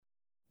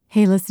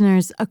Hey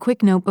listeners, a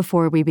quick note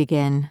before we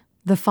begin.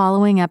 The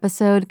following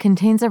episode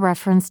contains a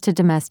reference to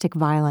domestic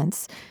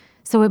violence,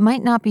 so it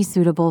might not be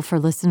suitable for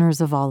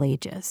listeners of all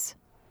ages.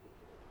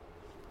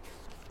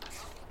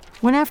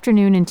 One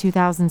afternoon in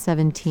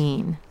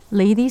 2017,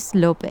 Leidis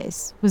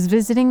Lopez was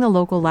visiting the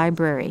local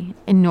library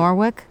in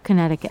Norwalk,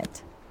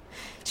 Connecticut.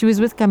 She was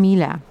with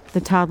Camila,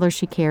 the toddler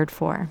she cared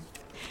for.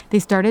 They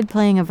started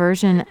playing a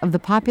version of the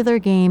popular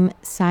game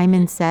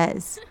Simon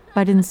Says,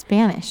 but in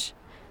Spanish.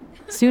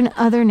 Soon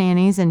other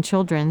nannies and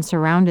children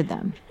surrounded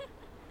them.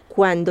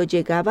 Cuando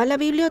llegaba a la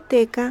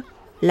biblioteca,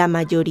 la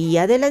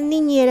mayoría de las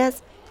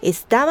niñeras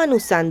estaban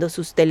usando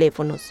sus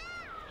teléfonos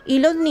y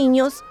los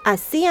niños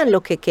hacían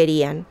lo que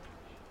querían.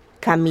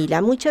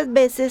 Camila muchas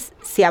veces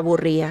se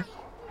aburría,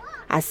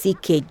 así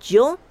que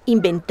yo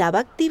inventaba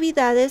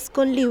actividades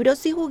con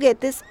libros y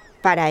juguetes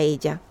para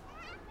ella.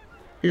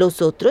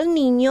 Los otros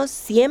niños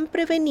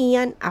siempre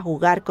venían a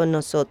jugar con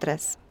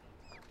nosotras.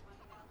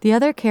 The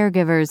other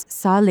caregivers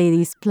saw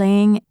Leidis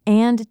playing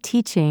and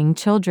teaching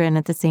children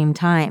at the same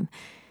time.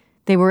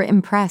 They were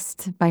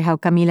impressed by how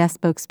Camila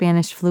spoke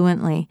Spanish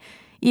fluently,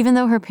 even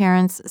though her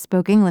parents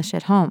spoke English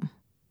at home.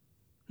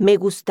 Me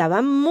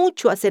gustaba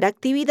mucho hacer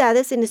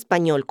actividades en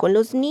español con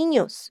los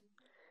niños.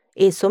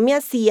 Eso me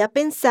hacía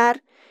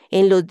pensar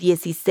en los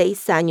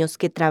 16 años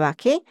que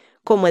trabajé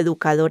como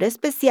educadora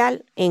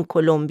especial en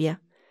Colombia.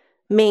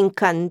 Me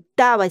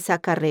encantaba esa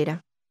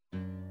carrera.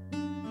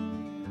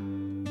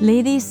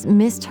 Leidis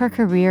missed her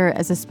career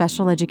as a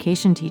special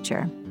education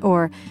teacher,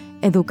 or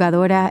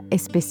educadora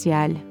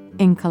especial,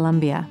 in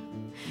Colombia.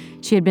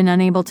 She had been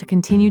unable to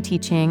continue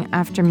teaching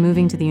after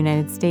moving to the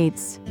United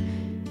States.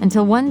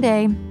 Until one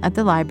day, at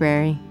the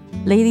library,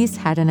 Leidis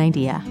had an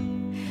idea.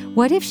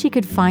 What if she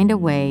could find a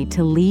way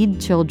to lead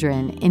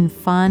children in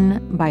fun,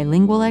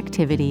 bilingual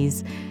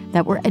activities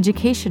that were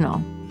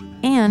educational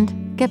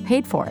and get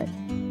paid for it?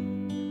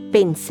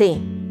 Pensé,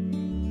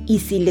 ¿y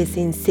si les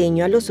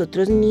enseño a los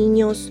otros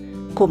niños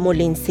como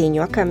le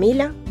enseño a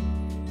Camila?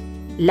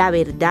 La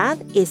verdad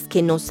es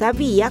que no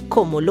sabía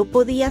cómo lo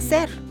podía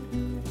hacer,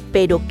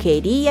 pero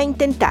quería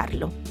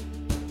intentarlo.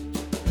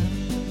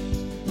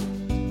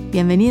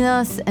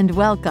 Bienvenidos and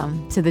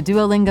welcome to the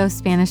Duolingo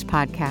Spanish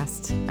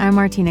podcast. I'm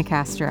Martina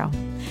Castro.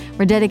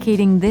 We're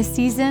dedicating this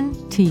season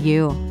to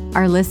you,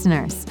 our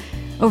listeners.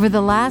 Over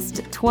the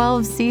last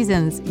 12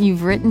 seasons,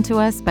 you've written to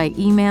us by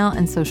email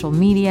and social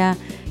media.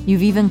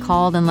 You've even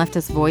called and left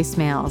us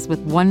voicemails with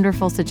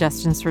wonderful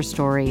suggestions for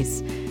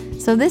stories.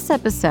 So this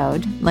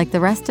episode, like the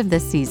rest of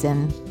this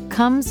season,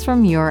 comes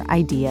from your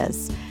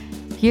ideas.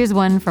 Here's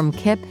one from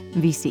Kip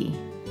VC.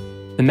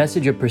 The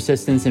message of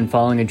persistence in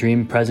following a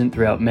dream present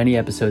throughout many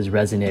episodes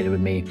resonated with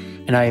me,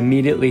 and I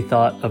immediately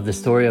thought of the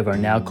story of our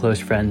now close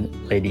friend,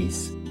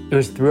 Leidis. It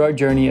was through our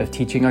journey of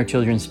teaching our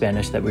children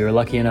Spanish that we were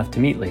lucky enough to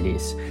meet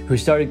Leidis, who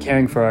started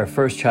caring for our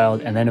first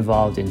child and then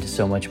evolved into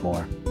so much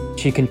more.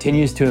 She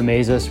continues to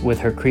amaze us with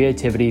her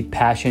creativity,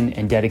 passion,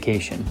 and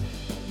dedication.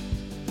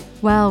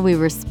 Well, we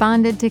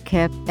responded to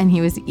Kip, and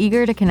he was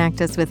eager to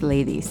connect us with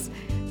Leidis.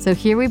 So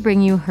here we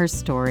bring you her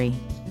story.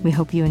 We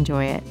hope you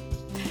enjoy it.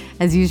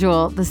 As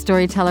usual, the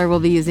storyteller will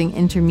be using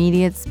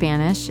intermediate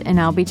Spanish, and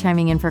I'll be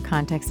chiming in for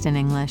context in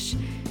English.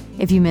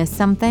 If you missed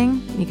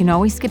something, you can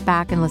always skip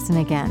back and listen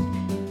again.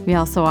 We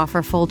also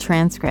offer full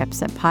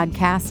transcripts at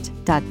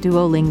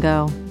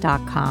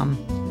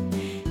podcast.duolingo.com.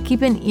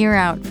 Keep an ear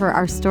out for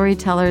our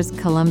storyteller's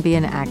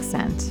Colombian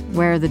accent,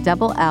 where the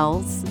double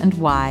L's and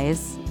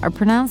Y's are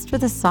pronounced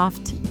with a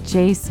soft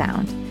J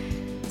sound.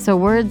 So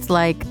words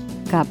like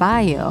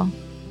caballo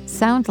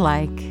sound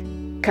like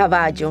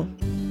Caballo.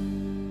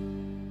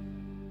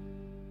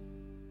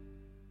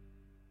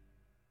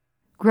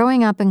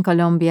 Growing up in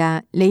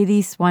Colombia,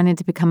 Leidis wanted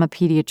to become a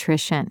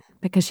pediatrician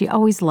because she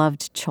always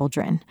loved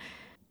children.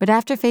 But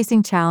after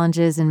facing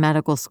challenges in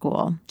medical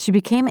school, she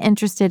became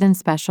interested in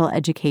special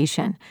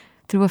education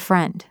through a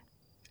friend.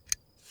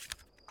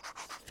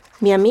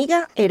 Mi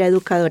amiga era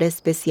educadora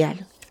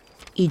especial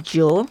y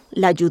yo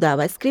la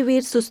ayudaba a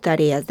escribir sus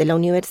tareas de la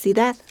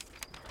universidad.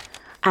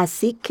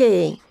 Así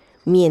que,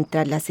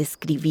 mientras las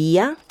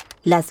escribía,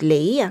 las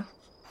leía.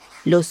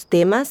 Los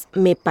temas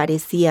me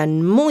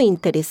parecían muy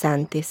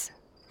interesantes.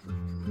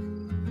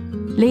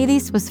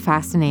 Leidis was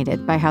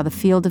fascinated by how the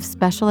field of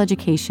special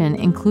education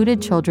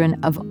included children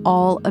of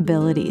all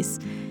abilities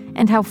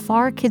and how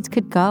far kids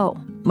could go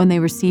when they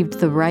received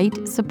the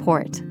right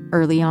support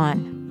early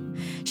on.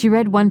 She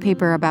read one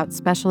paper about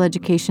special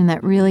education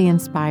that really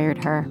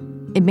inspired her.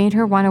 It made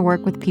her want to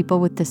work with people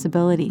with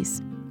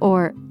disabilities,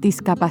 or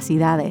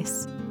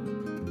discapacidades.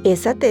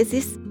 Esa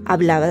tesis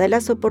hablaba de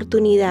las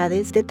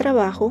oportunidades de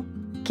trabajo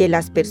que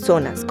las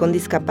personas con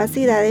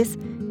discapacidades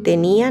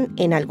tenían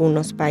en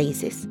algunos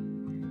países.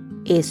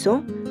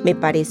 Eso me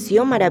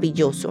pareció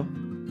maravilloso.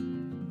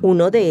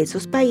 Uno de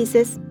esos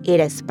países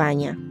era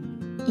España,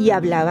 y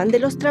hablaban de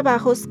los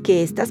trabajos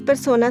que estas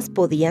personas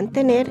podían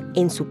tener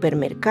en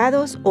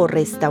supermercados o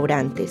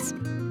restaurantes.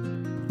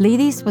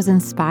 Leidis was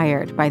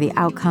inspired by the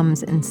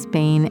outcomes in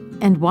Spain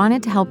and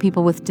wanted to help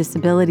people with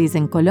disabilities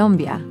in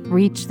Colombia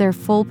reach their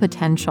full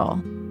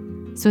potential.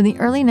 So in the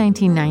early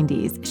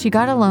 1990s, she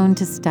got a loan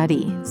to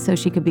study so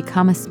she could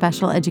become a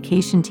special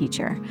education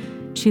teacher.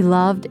 She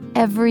loved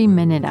every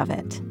minute of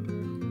it.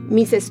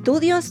 Mis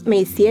estudios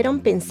me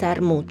hicieron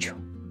pensar mucho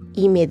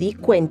y me di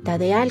cuenta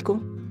de algo.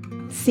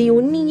 Si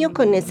un niño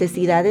con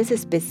necesidades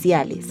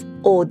especiales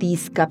o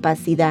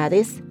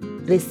discapacidades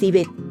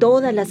recibe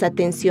todas las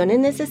atenciones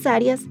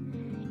necesarias,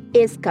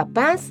 es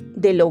capaz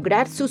de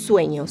lograr sus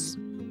sueños.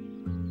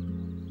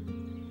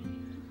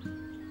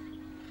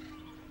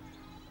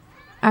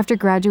 After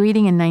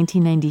graduating in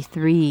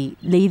 1993,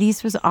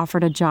 Ladies was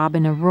offered a job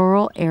in a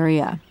rural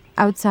area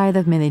outside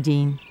of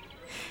Medellin.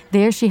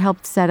 There, she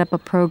helped set up a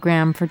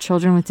program for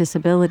children with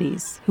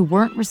disabilities who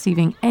weren't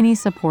receiving any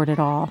support at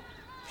all.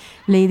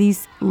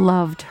 Ladies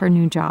loved her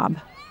new job,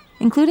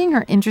 including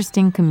her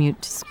interesting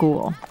commute to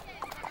school.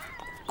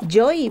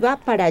 Yo iba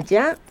para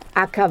allá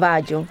a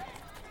caballo.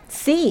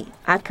 Sí,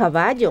 a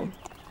caballo.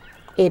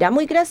 Era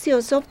muy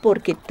gracioso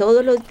porque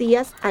todos los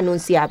días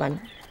anunciaban: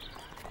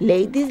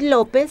 Ladies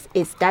López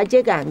está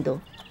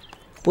llegando.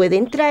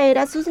 Pueden traer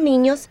a sus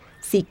niños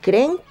si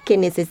creen que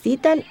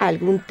necesitan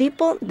algún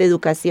tipo de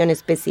educación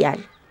especial.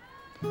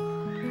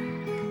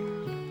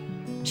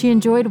 She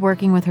enjoyed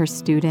working with her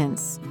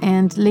students,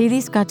 and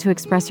Ladies got to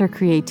express her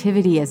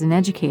creativity as an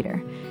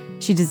educator.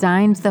 She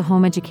designed the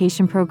home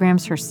education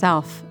programs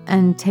herself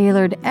and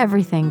tailored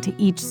everything to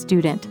each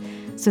student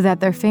so that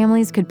their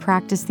families could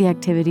practice the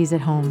activities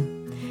at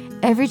home.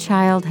 Every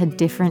child had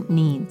different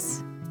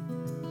needs.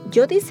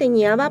 Yo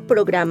diseñaba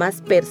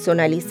programas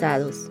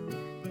personalizados.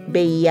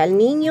 Veía al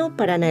niño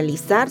para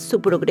analizar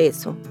su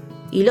progreso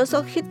y los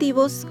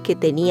objetivos que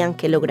tenían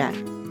que lograr.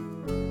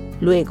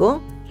 Luego,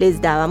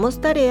 les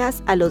dábamos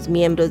tareas a los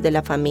miembros de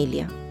la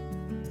familia.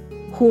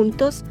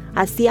 Juntos,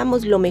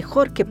 hacíamos lo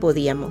mejor que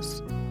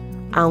podíamos.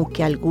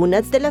 Aunque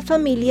algunas de las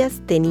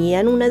familias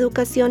tenían una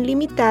educación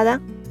limitada,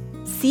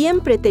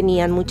 siempre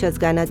tenían muchas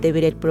ganas de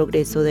ver el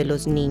progreso de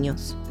los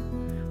niños.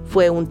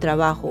 Fue un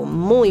trabajo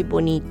muy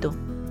bonito.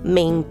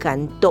 Me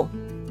encantó.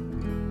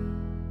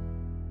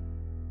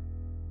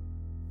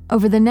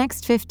 Over the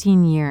next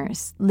 15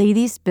 years,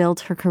 Ladies built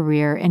her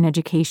career in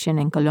education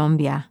in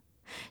Colombia.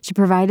 She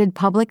provided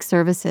public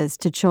services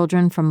to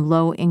children from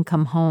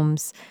low-income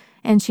homes,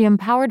 and she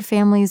empowered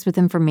families with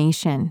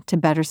information to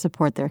better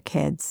support their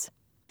kids.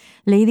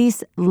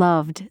 Ladies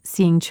loved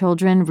seeing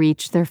children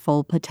reach their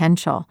full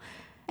potential.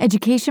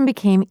 Education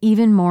became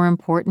even more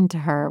important to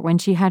her when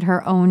she had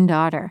her own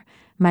daughter,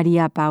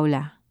 María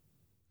Paula.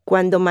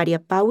 Cuando María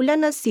Paula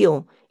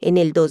nació en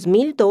el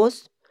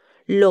 2002,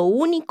 lo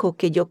único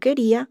que yo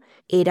quería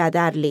era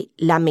darle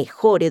la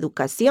mejor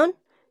educación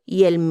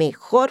y el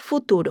mejor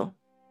futuro.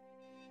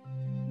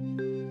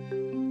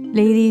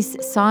 Ladies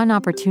saw an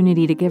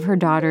opportunity to give her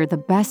daughter the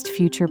best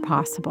future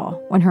possible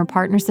when her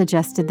partner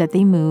suggested that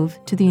they move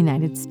to the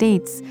United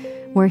States,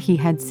 where he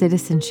had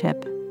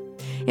citizenship.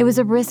 It was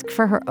a risk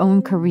for her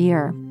own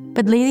career,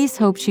 but Ladies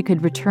hoped she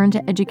could return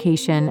to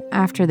education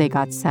after they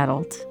got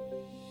settled.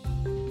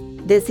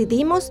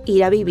 Decidimos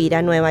ir a vivir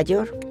a Nueva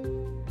York.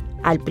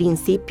 Al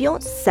principio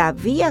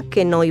sabía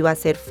que no iba a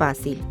ser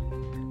fácil,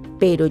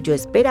 pero yo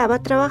esperaba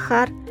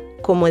trabajar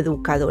como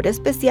educadora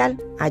especial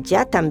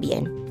allá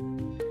también.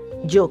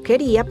 Yo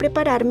quería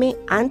prepararme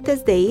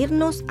antes de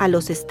irnos a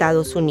los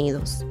Estados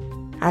Unidos,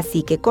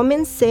 así que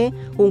comencé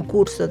un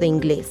curso de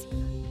inglés,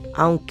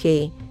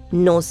 aunque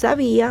no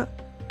sabía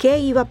qué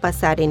iba a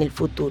pasar en el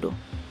futuro.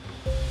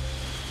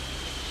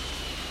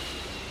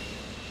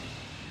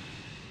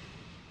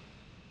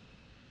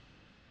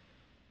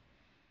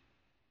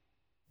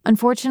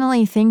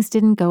 Unfortunately, things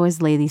didn't go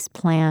as Ladies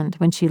planned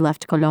when she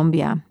left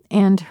Colombia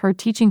and her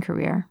teaching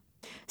career.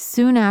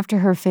 Soon after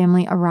her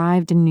family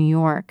arrived in New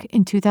York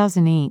in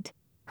 2008,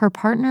 her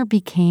partner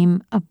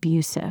became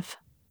abusive.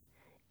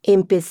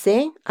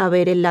 Empecé a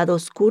ver el lado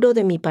oscuro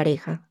de mi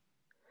pareja.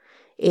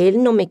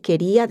 Él no me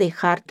quería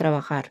dejar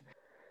trabajar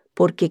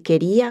porque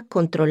quería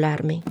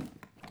controlarme.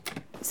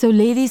 So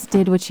Ladies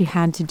did what she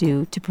had to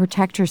do to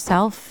protect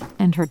herself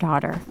and her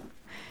daughter.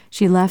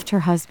 She left her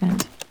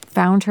husband,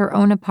 found her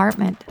own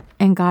apartment,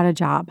 and got a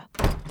job.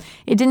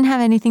 It didn't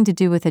have anything to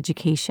do with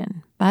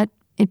education, but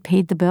it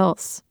paid the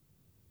bills.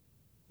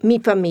 Mi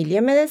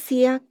familia me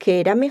decía que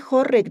era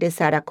mejor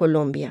regresar a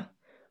Colombia,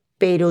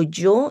 pero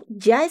yo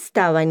ya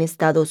estaba en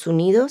Estados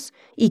Unidos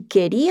y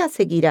quería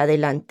seguir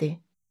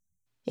adelante.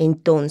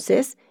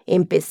 Entonces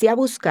empecé a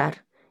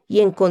buscar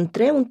y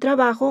encontré un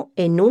trabajo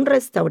en un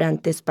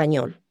restaurante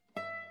español.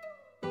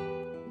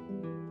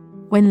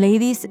 When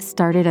Ladies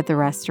started at the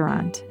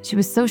restaurant, she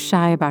was so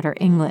shy about her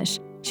English,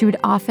 she would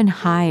often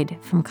hide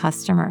from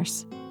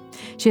customers.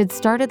 She had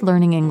started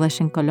learning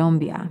English in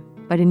Colombia,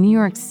 but in New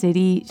York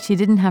City, she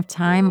didn't have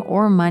time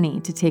or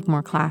money to take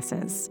more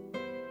classes.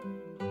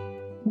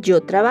 Yo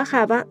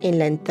trabajaba en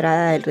la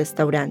entrada del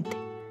restaurante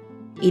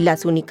y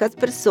las únicas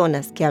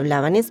personas que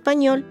hablaban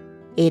español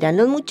eran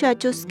los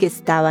muchachos que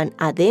estaban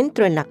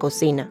adentro en la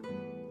cocina.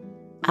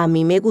 A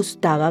mí me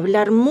gustaba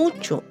hablar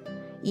mucho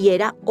y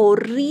era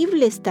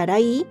horrible estar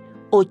ahí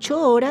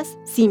 8 horas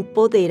sin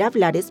poder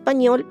hablar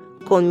español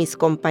con mis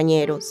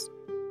compañeros.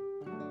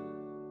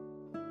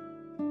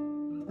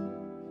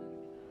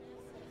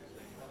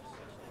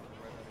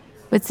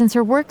 But since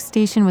her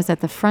workstation was at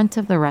the front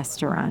of the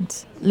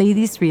restaurant,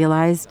 Ladies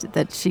realized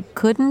that she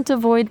couldn't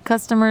avoid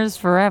customers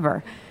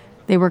forever.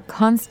 They were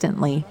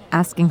constantly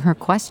asking her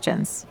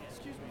questions.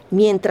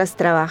 Mientras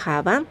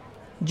trabajaba,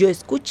 yo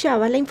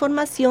escuchaba la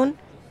información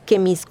que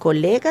mis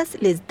colegas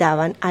les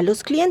daban a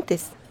los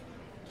clientes.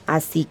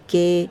 Así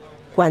que,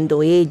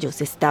 cuando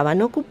ellos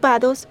estaban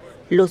ocupados,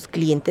 los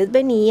clientes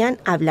venían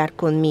a hablar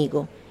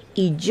conmigo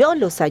y yo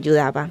los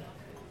ayudaba.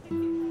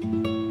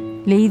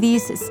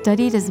 Ladies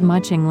studied as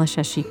much English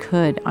as she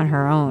could on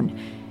her own,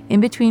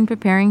 in between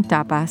preparing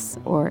tapas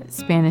or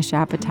Spanish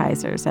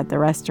appetizers at the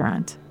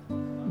restaurant.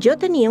 Yo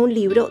tenía un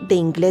libro de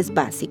inglés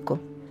básico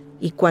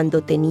y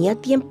cuando tenía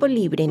tiempo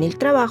libre en el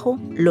trabajo,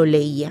 lo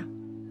leía.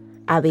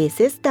 A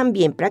veces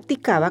también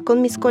practicaba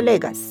con mis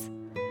colegas.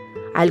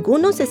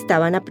 Algunos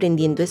estaban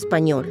aprendiendo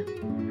español,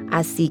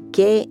 así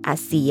que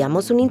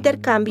hacíamos un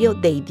intercambio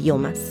de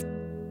idiomas.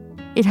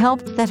 It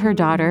helped that her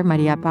daughter,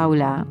 Maria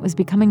Paula, was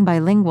becoming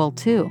bilingual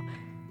too.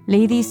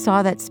 Ladies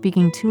saw that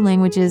speaking 2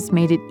 languages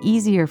made it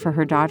easier for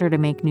her daughter to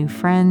make new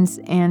friends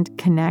and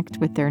connect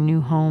with their new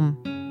home.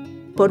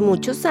 Por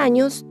muchos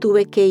años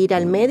tuve que ir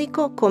al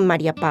médico con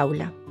María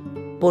Paula,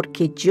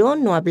 porque yo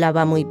no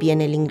hablaba muy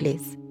bien el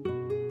inglés.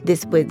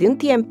 Después de un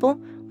tiempo,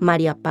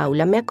 María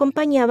Paula me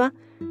acompañaba,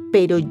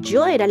 pero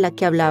yo era la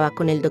que hablaba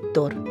con el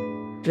doctor.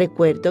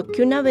 Recuerdo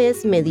que una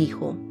vez me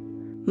dijo,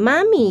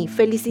 «Mami,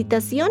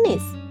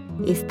 felicitaciones,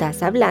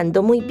 estás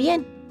hablando muy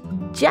bien.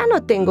 Ya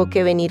no tengo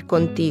que venir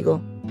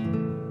contigo».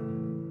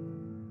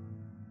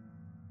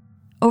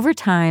 Over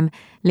time,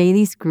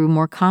 Ladies grew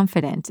more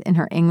confident in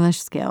her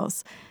English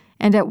skills.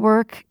 And at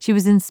work, she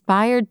was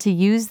inspired to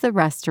use the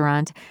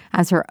restaurant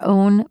as her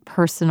own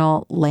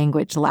personal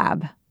language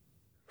lab.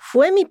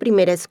 Fue mi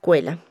primera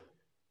escuela.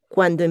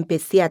 Cuando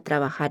empecé a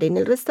trabajar en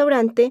el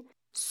restaurante,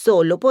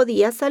 solo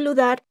podía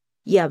saludar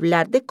y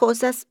hablar de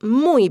cosas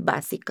muy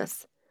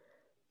básicas.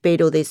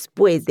 Pero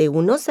después de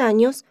unos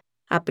años,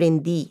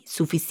 aprendí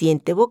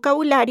suficiente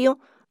vocabulario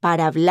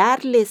para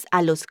hablarles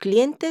a los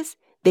clientes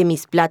de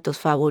mis platos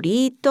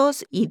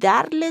favoritos y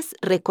darles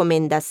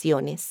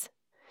recomendaciones.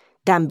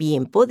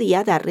 También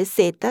podía dar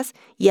recetas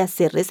y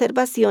hacer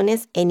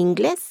reservaciones en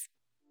inglés.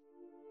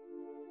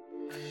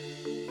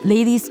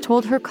 Ladies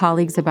told her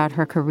colleagues about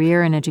her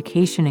career in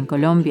education in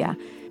Colombia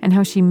and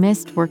how she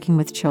missed working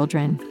with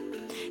children.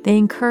 They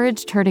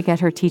encouraged her to get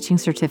her teaching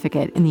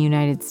certificate in the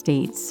United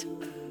States.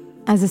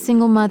 As a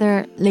single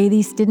mother,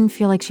 Ladies didn't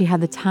feel like she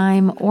had the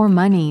time or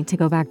money to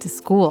go back to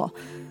school,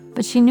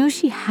 but she knew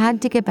she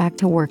had to get back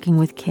to working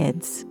with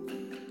kids.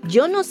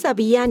 Yo no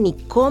sabía ni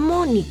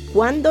cómo ni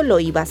cuándo lo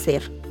iba a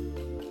hacer,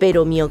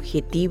 pero mi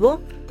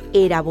objetivo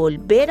era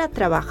volver a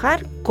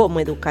trabajar como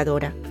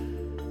educadora.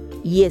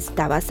 Y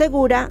estaba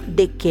segura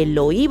de que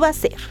lo iba a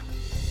hacer.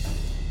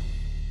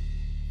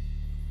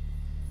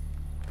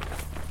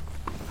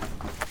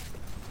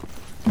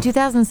 In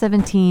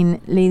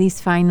 2017, Ladies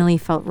finally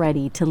felt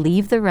ready to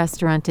leave the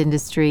restaurant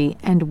industry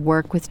and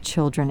work with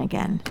children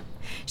again.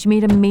 She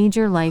made a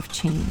major life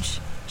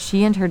change.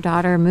 She and her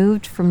daughter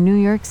moved from New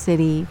York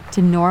City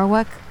to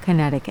Norwalk,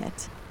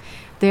 Connecticut.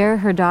 There,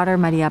 her daughter,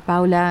 Maria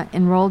Paula,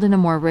 enrolled in a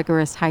more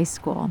rigorous high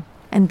school,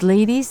 and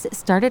Ladies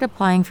started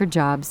applying for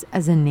jobs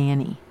as a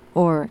nanny,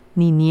 or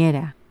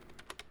niñera.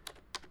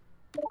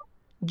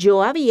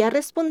 Yo había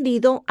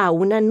respondido a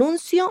un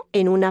anuncio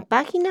en una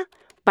página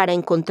para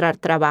encontrar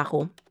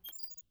trabajo.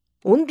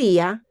 Un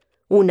día,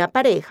 una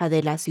pareja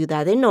de la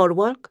ciudad de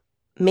Norwalk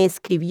me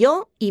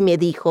escribió y me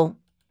dijo,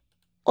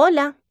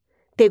 «Hola,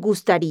 ¿te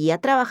gustaría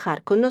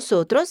trabajar con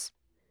nosotros?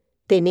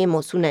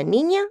 Tenemos una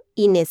niña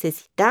y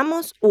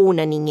necesitamos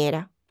una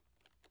niñera».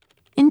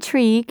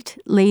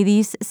 Intrigued,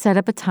 Ladies set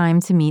up a time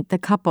to meet the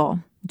couple,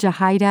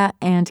 Jahaira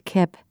and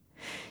Kip.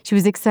 She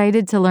was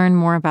excited to learn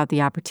more about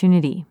the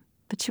opportunity,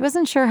 but she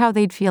wasn't sure how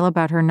they'd feel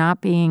about her not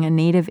being a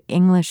native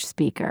English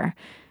speaker.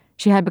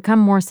 She had become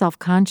more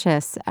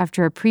self-conscious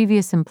after a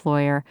previous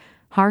employer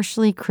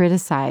harshly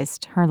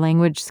criticized her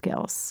language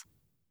skills.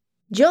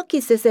 Yo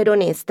quise ser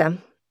honesta,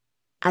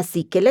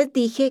 así que les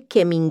dije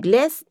que mi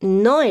inglés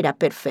no era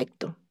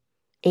perfecto.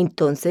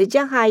 Entonces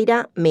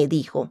Jahaira me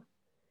dijo,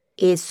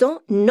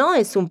 «Eso no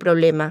es un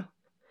problema.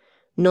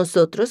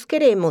 Nosotros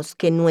queremos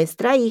que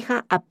nuestra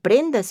hija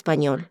aprenda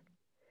español».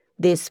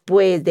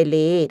 Después de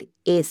leer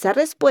esa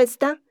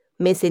respuesta,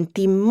 me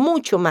sentí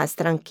mucho más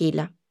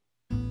tranquila.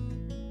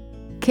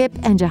 Kip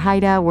and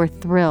Jahaira were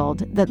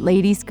thrilled that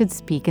Ladies could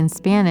speak in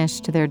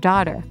Spanish to their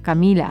daughter,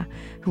 Camila,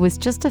 who was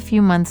just a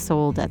few months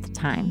old at the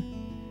time.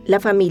 La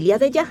familia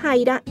de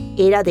Jahaira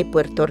era de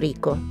Puerto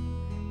Rico,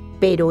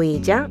 pero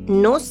ella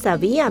no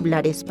sabía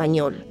hablar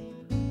español.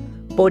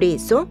 Por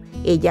eso,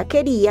 ella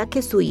quería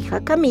que su hija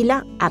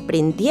Camila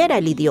aprendiera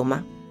el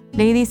idioma.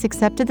 Ladies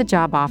accepted the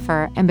job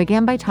offer and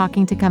began by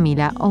talking to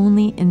Camila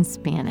only in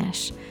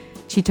Spanish.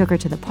 She took her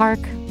to the park,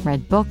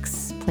 read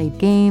books, played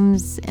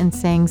games, and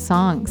sang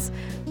songs,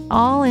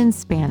 all in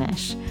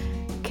Spanish.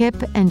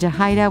 Kip and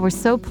Jahaira were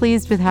so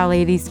pleased with how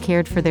Ladies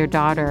cared for their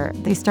daughter,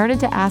 they started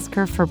to ask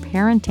her for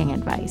parenting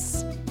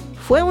advice.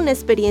 Fue una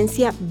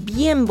experiencia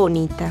bien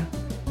bonita.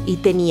 y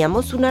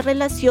teníamos una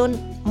relación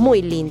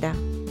muy linda.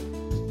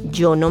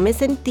 Yo no me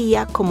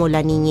sentía como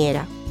la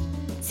niñera,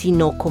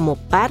 sino como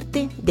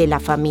parte de la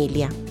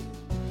familia.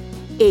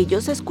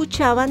 Ellos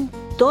escuchaban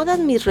todas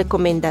mis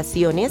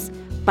recomendaciones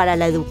para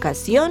la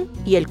educación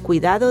y el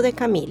cuidado de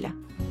Camila.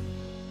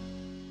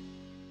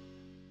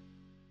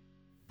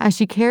 As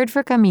she cared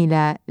for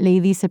Camila,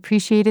 Ladies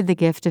appreciated the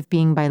gift of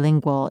being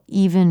bilingual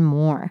even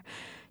more.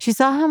 She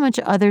saw how much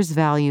others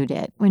valued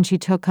it when she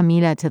took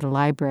Camila to the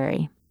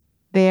library.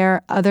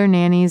 There, other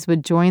nannies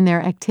would join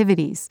their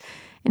activities,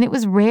 and it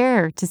was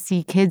rare to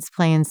see kids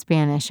play in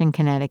Spanish in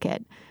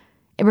Connecticut.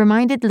 It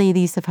reminded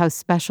Ladies of how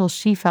special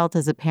she felt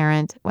as a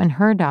parent when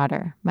her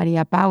daughter,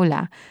 Maria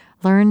Paula,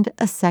 learned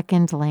a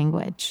second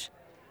language.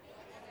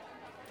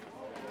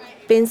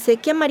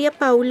 Pensé que a María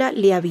Paula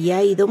le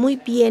había ido muy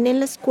bien en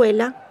la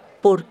escuela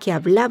porque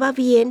hablaba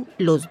bien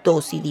los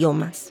dos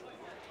idiomas.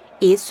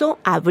 Eso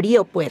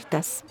abrió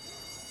puertas.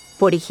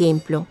 Por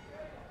ejemplo,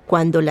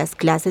 cuando las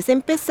clases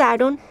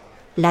empezaron,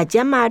 la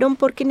llamaron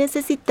porque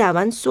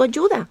necesitaban su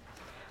ayuda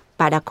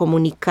para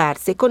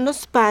comunicarse con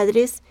los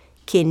padres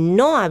que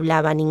no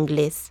hablaban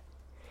inglés.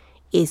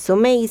 Eso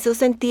me hizo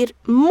sentir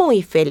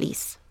muy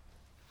feliz.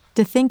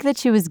 To think that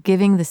she was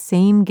giving the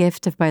same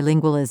gift of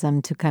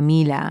bilingualism to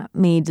Camila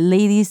made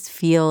Ladies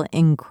feel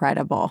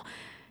incredible.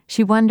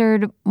 She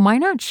wondered, why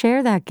not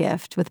share that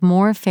gift with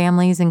more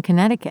families in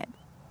Connecticut?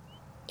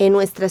 En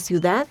nuestra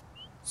ciudad,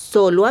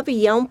 solo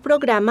había un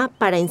programa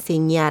para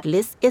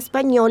enseñarles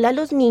español a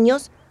los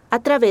niños a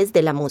través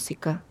de la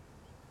música.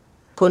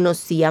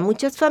 Conocí a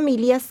muchas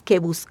familias que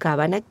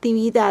buscaban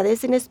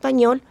actividades en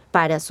español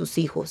para sus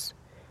hijos,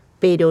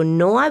 pero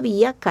no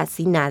había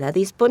casi nada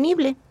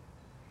disponible.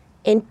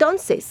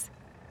 Entonces,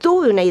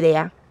 tuve una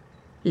idea.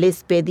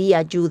 Les pedí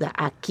ayuda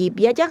a Kip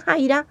y a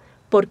Yajaira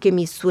porque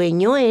mi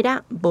sueño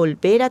era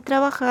volver a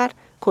trabajar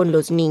con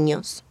los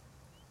niños.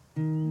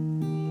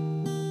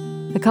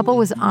 The couple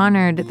was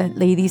honored that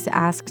Ladies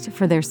asked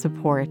for their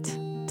support.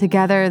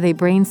 Together, they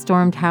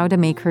brainstormed how to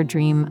make her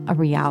dream a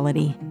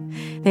reality.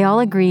 They all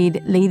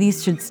agreed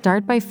Ladies should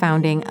start by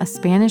founding a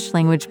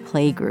Spanish-language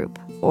playgroup,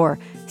 or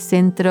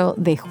Centro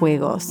de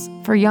Juegos,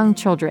 for young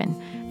children,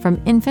 from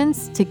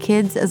infants to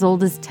kids as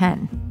old as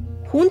 10.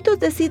 Juntos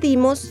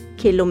decidimos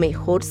que lo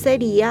mejor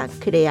sería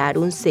crear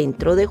un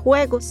centro de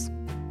juegos.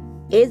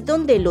 Es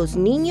donde los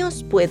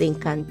niños pueden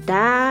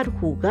cantar,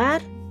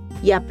 jugar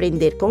y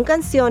aprender con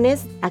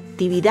canciones,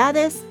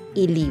 actividades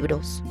y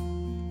libros.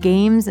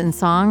 Games and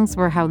songs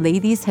were how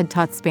Ladies had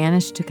taught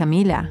Spanish to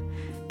Camila.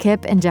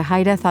 Kip and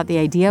Yajaira thought the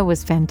idea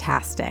was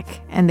fantastic,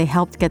 and they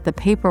helped get the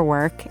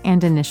paperwork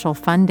and initial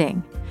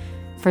funding.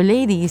 For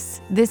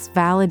Ladies, this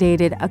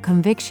validated a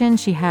conviction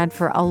she had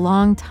for a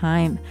long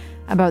time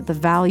about the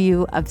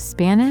value of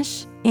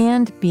Spanish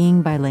and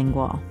being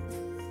bilingual.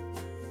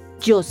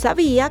 Yo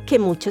sabía que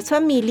muchas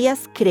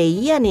familias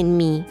creían en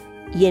mí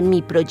y en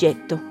mi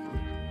proyecto.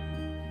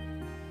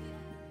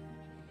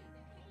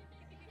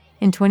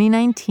 In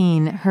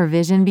 2019, her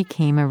vision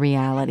became a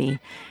reality.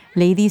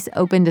 Ladies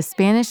opened a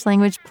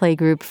Spanish-language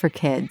playgroup for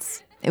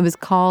kids. It was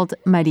called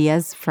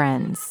Maria's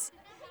Friends.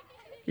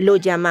 Lo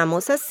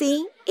llamamos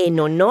así en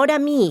honor a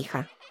mi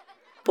hija,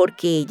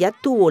 porque ella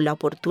tuvo la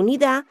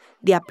oportunidad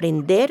de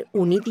aprender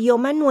un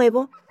idioma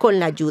nuevo con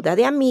la ayuda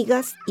de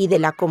amigas y de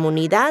la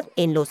comunidad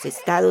en los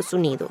Estados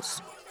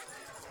Unidos.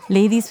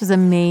 Ladies was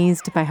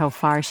amazed by how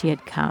far she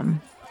had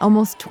come.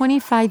 Almost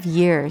 25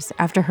 years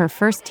after her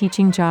first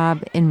teaching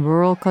job in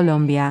rural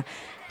Colombia,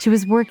 she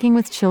was working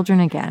with children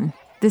again,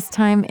 this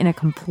time in a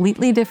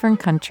completely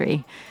different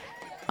country.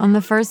 On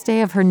the first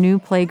day of her new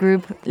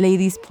playgroup,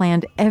 Ladies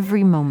planned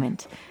every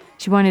moment.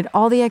 She wanted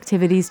all the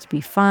activities to be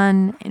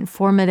fun,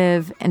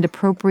 informative, and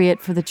appropriate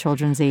for the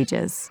children's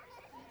ages.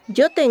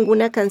 Yo tengo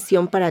una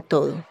canción para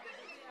todo,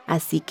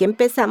 así que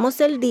empezamos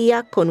el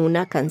día con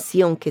una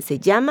canción que se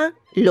llama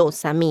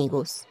Los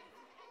Amigos.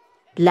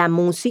 La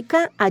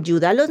música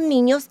ayuda a los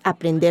niños a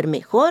aprender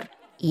mejor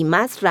y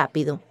más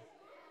rápido.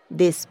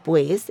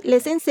 Después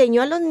les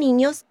enseño a los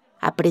niños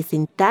a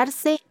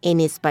presentarse en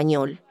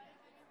español.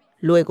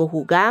 Luego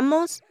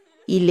jugamos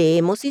y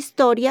leemos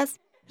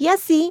historias y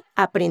así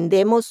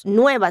aprendemos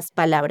nuevas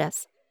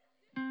palabras.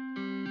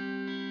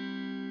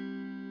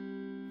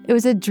 It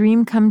was a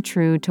dream come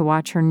true to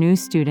watch her new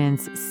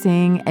students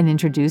sing and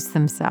introduce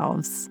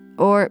themselves,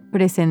 or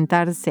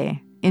presentarse,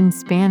 in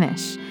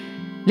Spanish.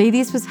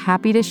 Ladies was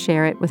happy to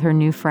share it with her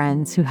new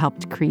friends who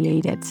helped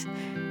create it.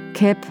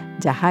 Kip,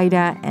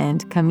 Yajaira,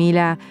 and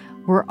Camila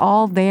were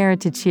all there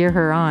to cheer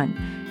her on.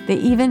 They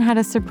even had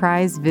a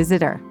surprise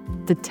visitor,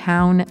 the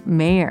town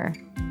mayor.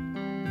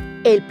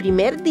 El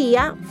primer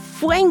día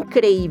fue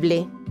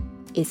increíble.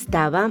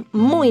 Estaba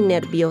muy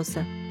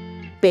nerviosa,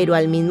 pero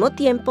al mismo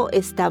tiempo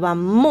estaba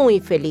muy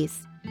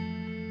feliz.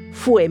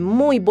 Fue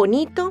muy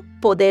bonito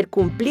poder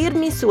cumplir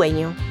mi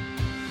sueño.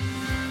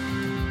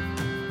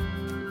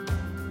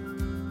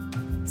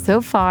 So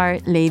far,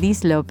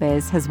 Ladies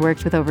Lopez has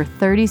worked with over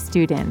 30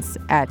 students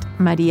at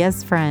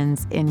Maria's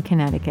Friends in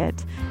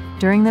Connecticut.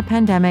 During the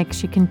pandemic,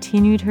 she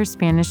continued her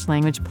Spanish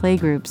language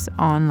playgroups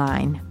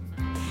online.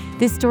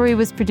 This story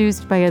was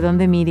produced by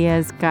Adonde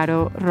Media's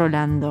Caro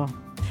Rolando.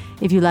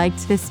 If you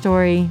liked this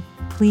story,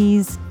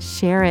 please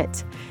share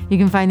it. You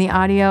can find the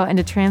audio and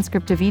a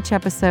transcript of each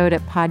episode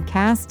at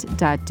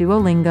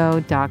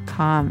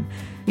podcast.duolingo.com.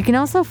 You can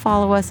also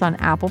follow us on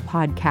Apple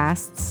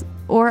Podcasts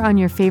or on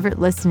your favorite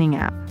listening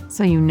app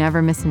so you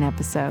never miss an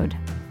episode.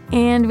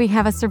 And we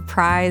have a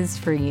surprise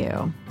for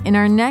you. In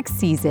our next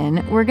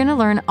season, we're going to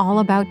learn all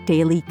about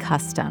daily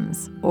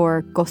customs,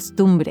 or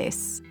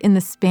costumbres, in the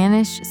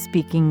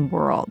Spanish-speaking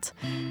world.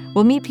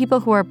 We'll meet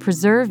people who are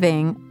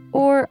preserving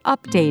or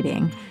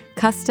updating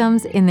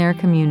customs in their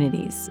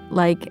communities,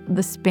 like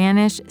the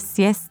Spanish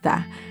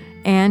siesta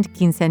and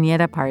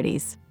quinceañera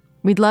parties.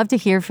 We'd love to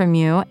hear from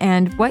you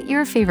and what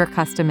your favorite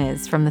custom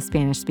is from the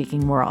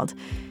Spanish-speaking world.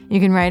 You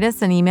can write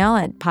us an email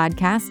at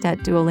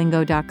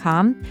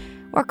podcast@duolingo.com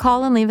or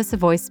call and leave us a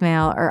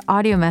voicemail or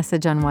audio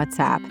message on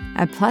WhatsApp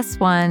at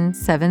 +1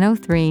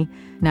 703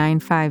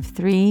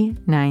 953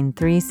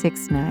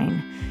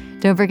 9369.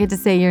 Don't forget to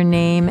say your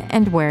name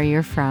and where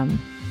you're from.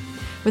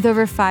 With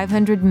over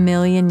 500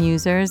 million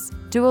users,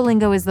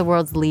 Duolingo is the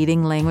world's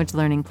leading language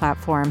learning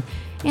platform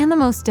and the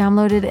most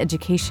downloaded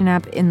education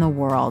app in the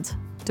world.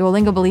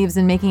 Duolingo believes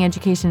in making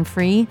education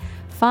free,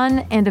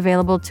 fun, and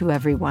available to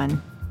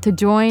everyone. To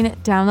join,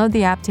 download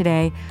the app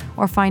today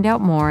or find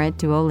out more at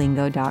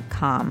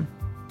duolingo.com.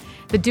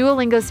 The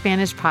Duolingo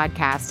Spanish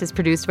podcast is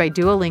produced by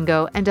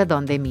Duolingo and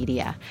Adonde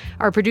Media.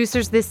 Our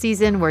producers this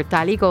season were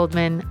Tali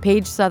Goldman,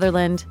 Paige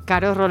Sutherland,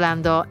 Caro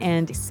Rolando,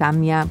 and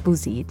Samia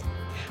Bouzid.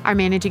 Our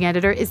managing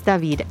editor is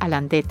David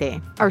Alandete.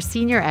 Our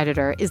senior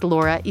editor is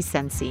Laura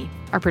Isensi.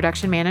 Our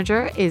production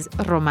manager is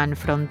Roman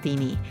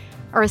Frontini.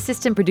 Our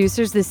assistant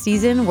producers this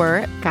season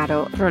were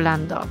Caro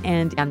Rolando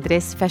and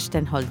Andres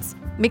Fechtenholz.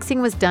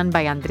 Mixing was done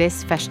by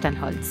Andres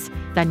Fechtenholz,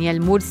 Daniel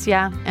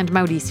Murcia, and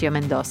Mauricio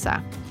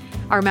Mendoza.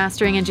 Our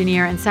mastering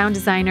engineer and sound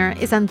designer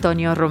is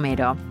Antonio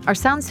Romero. Our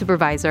sound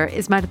supervisor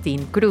is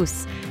Martín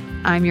Cruz.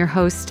 I'm your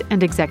host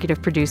and executive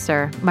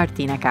producer,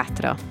 Martina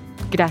Castro.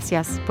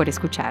 Gracias por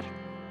escuchar.